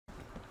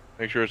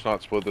Make sure it's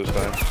not split this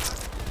time.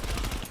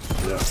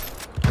 Yeah.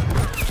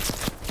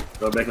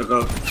 Go, Baker,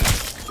 go.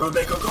 Go,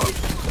 Baker, go.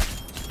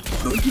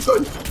 Go, keep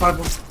going.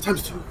 5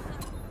 times 2.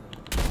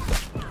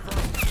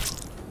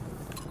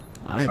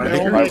 I Five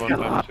Baker. on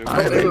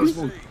times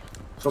two.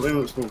 Stop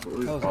aiming at spawn.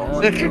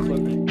 Stop aiming at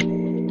spawn.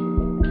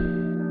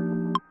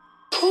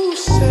 Who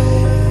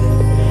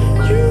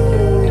said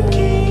you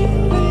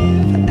can't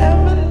live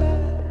ever?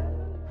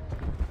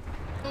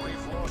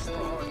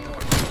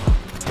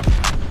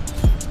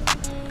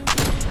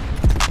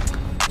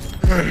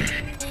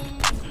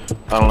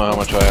 I don't know how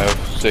much I have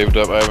saved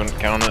up. I haven't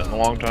counted it in a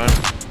long time.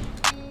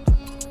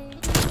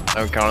 I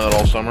haven't counted it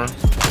all summer.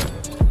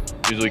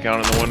 Usually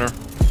count it in the winter.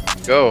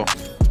 Go.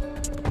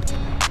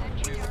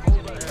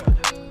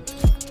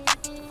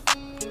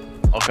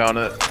 I'll count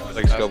it. I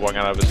think still walking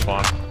out of his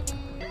spawn.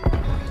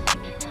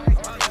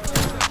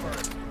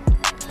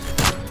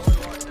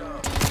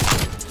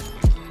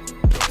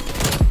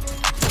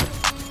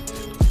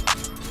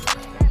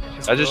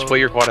 I just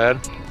split your quad head.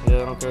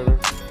 Yeah, I don't care there.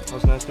 That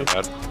was nasty.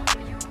 Bad.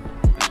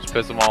 Just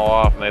piss them all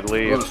off and they'd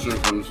leave. Just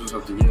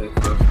have to get it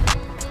first.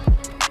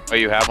 Oh,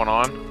 you have one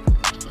on?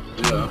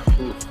 Yeah, of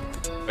course.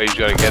 Oh, you just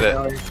gotta get it.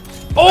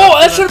 Oh,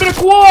 that should have been a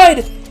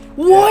quad!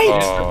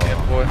 What? Oh. Nan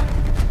boy.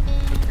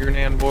 You're an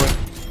Nan boy.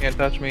 Can't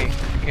touch me.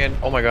 Can't.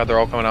 Oh my god, they're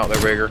all coming out.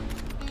 They're bigger.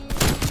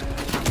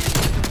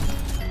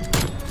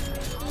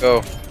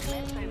 Go.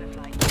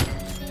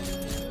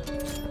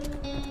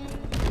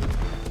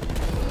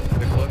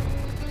 Quick look.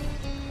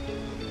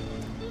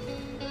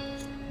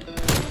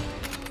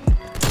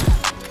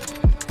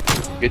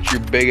 Get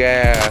your big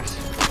ass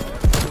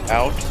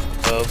out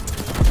of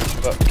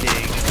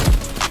fucking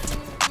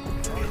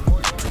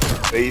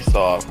face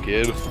off,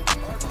 kid. $2,000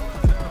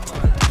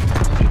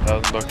 you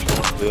don't want to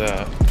do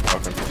that.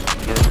 Fucking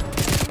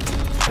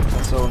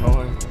That's so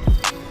annoying.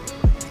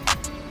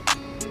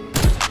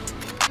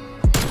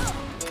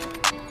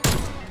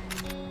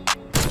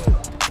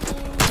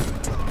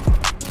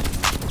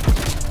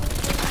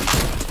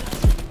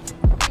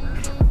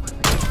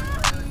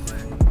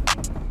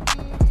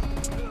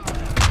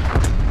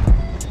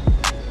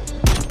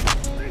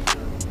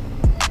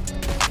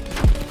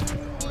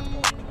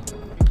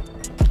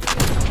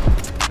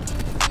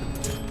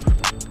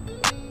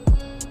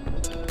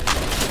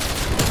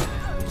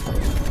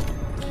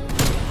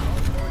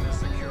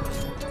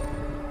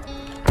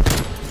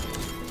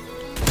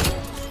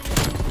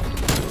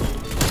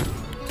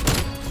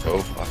 so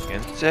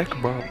fucking sick,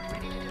 bro.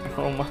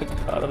 Oh my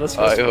god, that's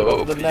supposed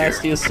to put the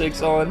nastiest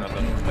 6 on.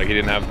 Like he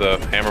didn't have the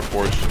hammer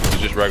forge. It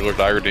was just regular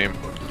Tiger team.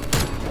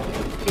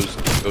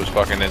 It was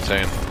fucking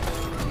insane.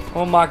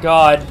 Oh my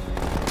god.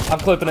 I'm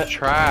clipping it.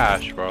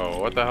 Trash, bro.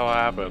 What the hell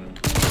happened?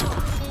 I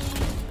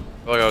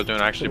feel like I was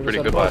doing actually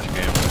pretty good last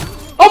game.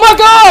 Oh my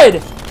god!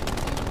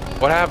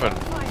 What happened?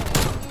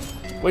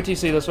 Wait till you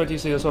see this, wait till you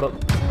see this, hold up.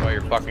 Oh,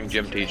 your fucking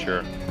gym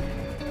teacher.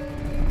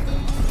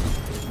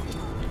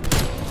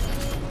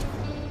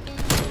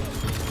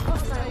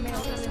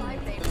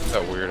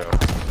 That weirdo.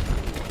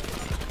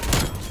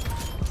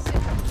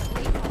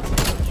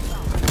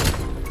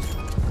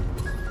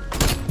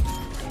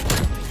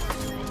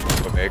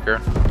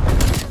 Maker.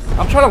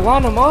 I'm trying to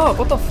line them up,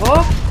 what the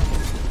fuck?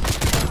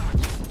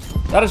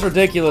 That is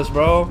ridiculous,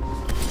 bro.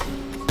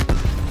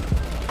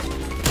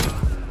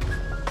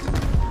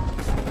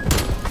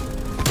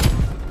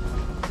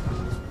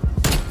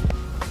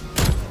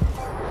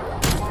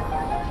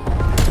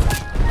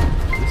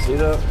 You see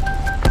that?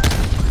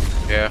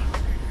 Yeah.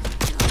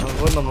 I was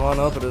letting them line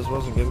up, it just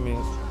wasn't giving me it. I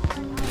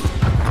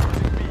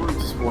wanted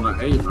to spawn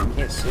at 8, man. I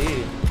can't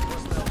see.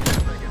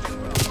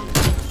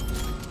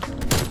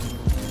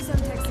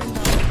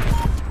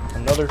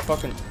 Another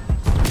fucking...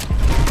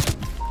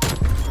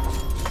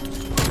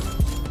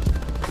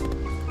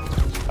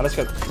 I just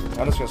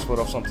got split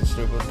off something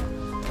stupid.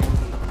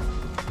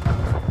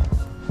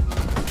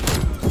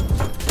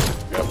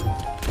 Yep.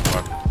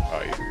 Fuck.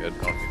 Oh, you're good.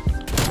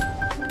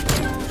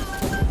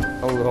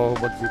 Oh,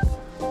 what you...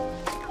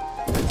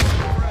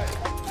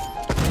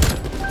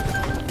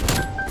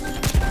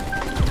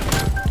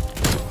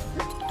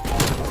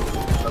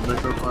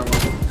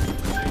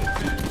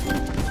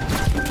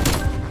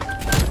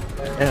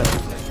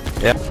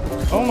 Yeah.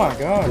 Oh my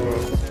god, bro.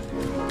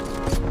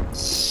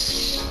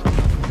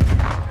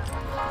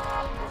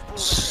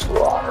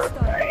 Slaughter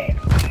pain.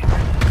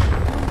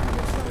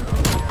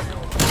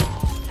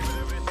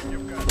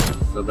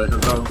 Go, Baker,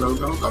 go, go,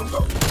 go, go,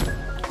 go.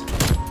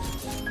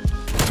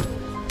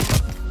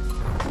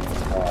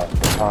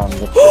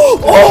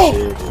 Oh!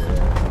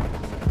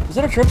 Is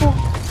that a triple?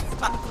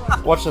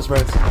 Watch this,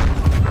 Reds.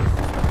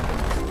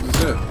 This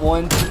is it.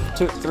 1,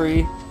 2,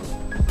 3,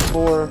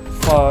 4,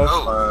 5,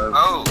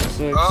 6,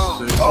 7,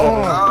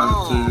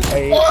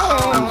 8.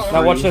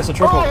 Now watch this, a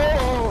triple.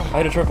 I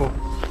hit a triple.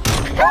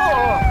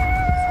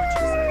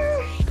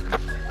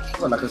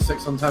 What, like a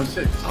 6 on times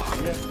 6?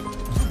 Yeah.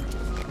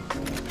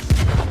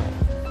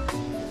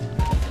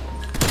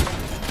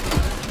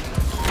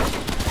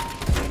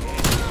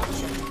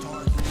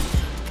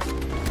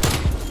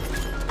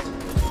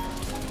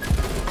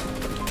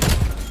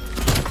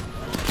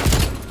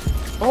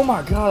 Oh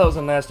my god, that was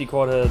a nasty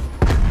quad head.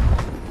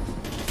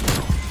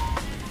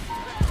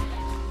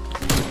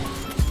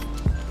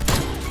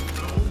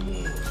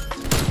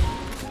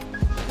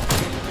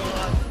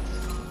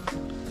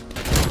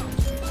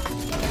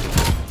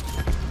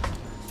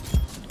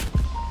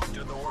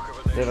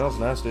 Yeah, that was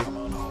nasty.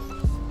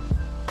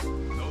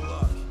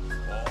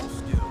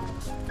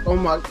 Oh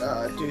my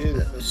god, dude,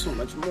 there's so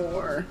much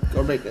more.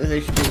 Go back,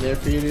 they should be there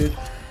for you, dude.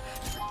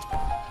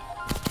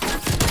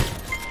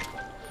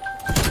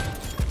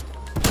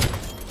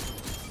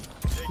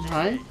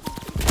 Hi.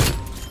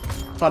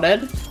 Spot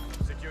Ed?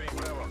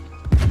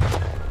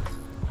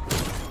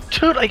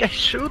 Dude, like I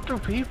shoot through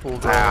people.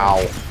 Bro.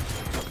 Ow.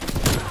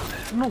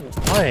 No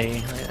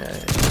way.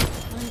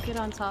 Let me get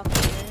on top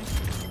of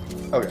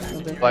here.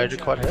 Okay. Why did you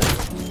quad hit?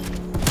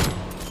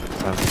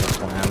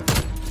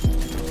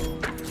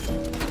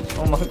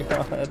 Oh my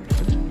god.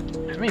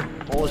 How many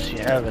bullets do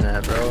you have in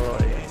that, bro?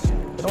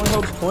 Like, It only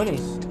holds 20.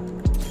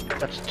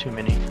 that's too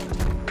many.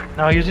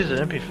 No, I use these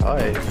an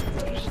MP5.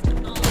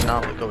 Just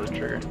not look over the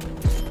trigger.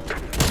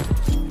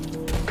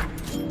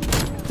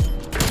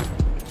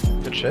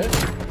 Good shit.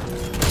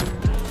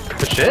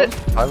 Good shit.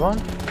 5 on.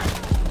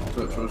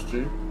 Trust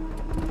you.